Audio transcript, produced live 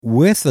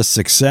With the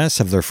success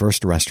of their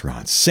first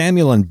restaurant,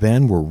 Samuel and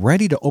Ben were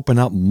ready to open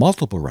up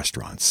multiple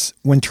restaurants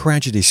when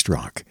tragedy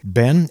struck.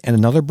 Ben and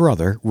another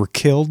brother were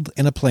killed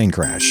in a plane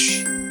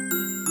crash.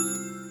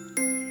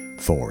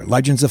 For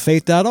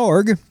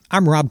legendsoffaith.org,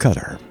 I'm Rob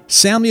Cutter.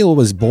 Samuel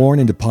was born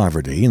into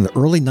poverty in the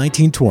early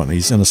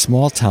 1920s in a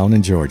small town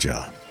in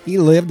Georgia. He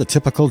lived a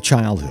typical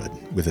childhood,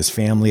 with his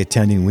family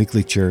attending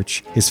weekly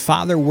church, his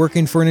father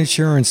working for an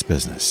insurance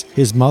business,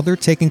 his mother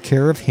taking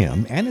care of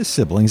him and his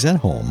siblings at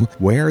home,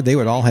 where they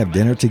would all have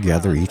dinner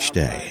together each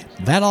day.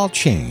 That all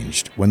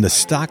changed when the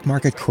stock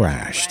market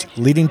crashed,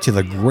 leading to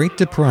the Great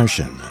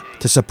Depression.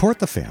 To support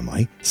the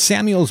family,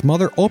 Samuel's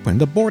mother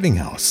opened a boarding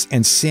house,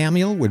 and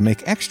Samuel would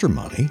make extra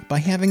money by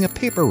having a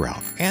paper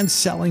route and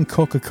selling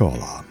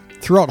Coca-Cola.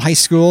 Throughout high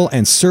school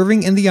and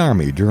serving in the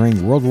Army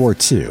during World War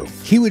II,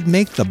 he would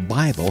make the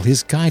Bible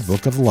his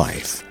guidebook of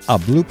life, a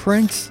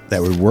blueprint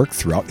that would work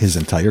throughout his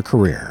entire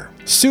career.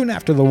 Soon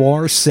after the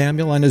war,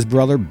 Samuel and his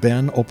brother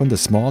Ben opened a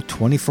small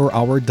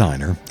 24-hour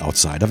diner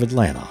outside of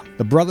Atlanta.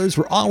 The brothers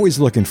were always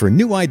looking for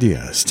new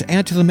ideas to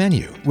add to the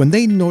menu when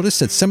they noticed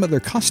that some of their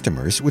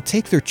customers would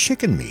take their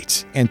chicken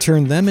meat and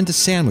turn them into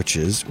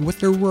sandwiches with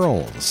their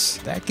rolls.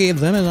 That gave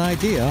them an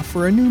idea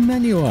for a new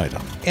menu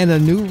item and a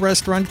new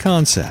restaurant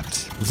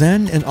concept.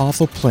 Then an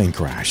awful plane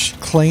crash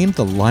claimed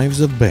the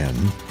lives of Ben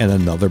and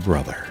another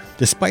brother.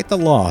 Despite the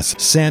loss,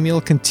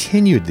 Samuel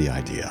continued the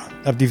idea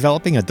of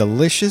developing a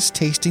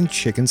delicious-tasting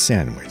chicken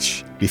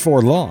sandwich.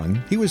 Before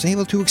long, he was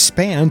able to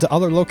expand to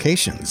other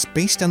locations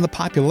based on the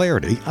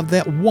popularity of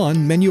that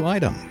one menu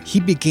item.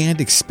 He began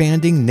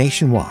expanding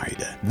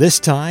nationwide, this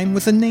time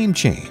with a name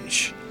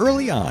change.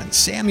 Early on,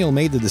 Samuel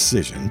made the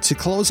decision to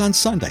close on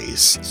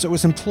Sundays so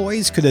his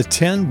employees could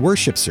attend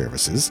worship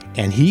services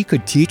and he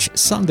could teach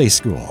Sunday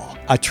school,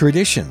 a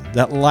tradition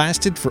that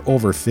lasted for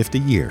over 50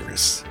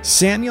 years.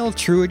 Samuel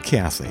Truett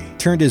Cathy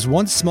turned his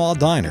once small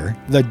diner,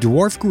 the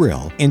Dwarf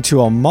Grill,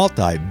 into a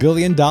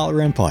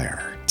multi-billion-dollar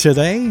empire.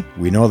 Today,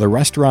 we know the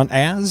restaurant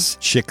as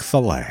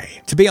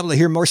Chick-fil-A. To be able to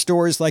hear more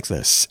stories like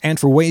this and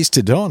for ways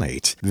to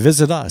donate,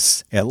 visit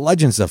us at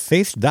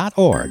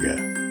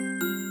legendsoffaith.org.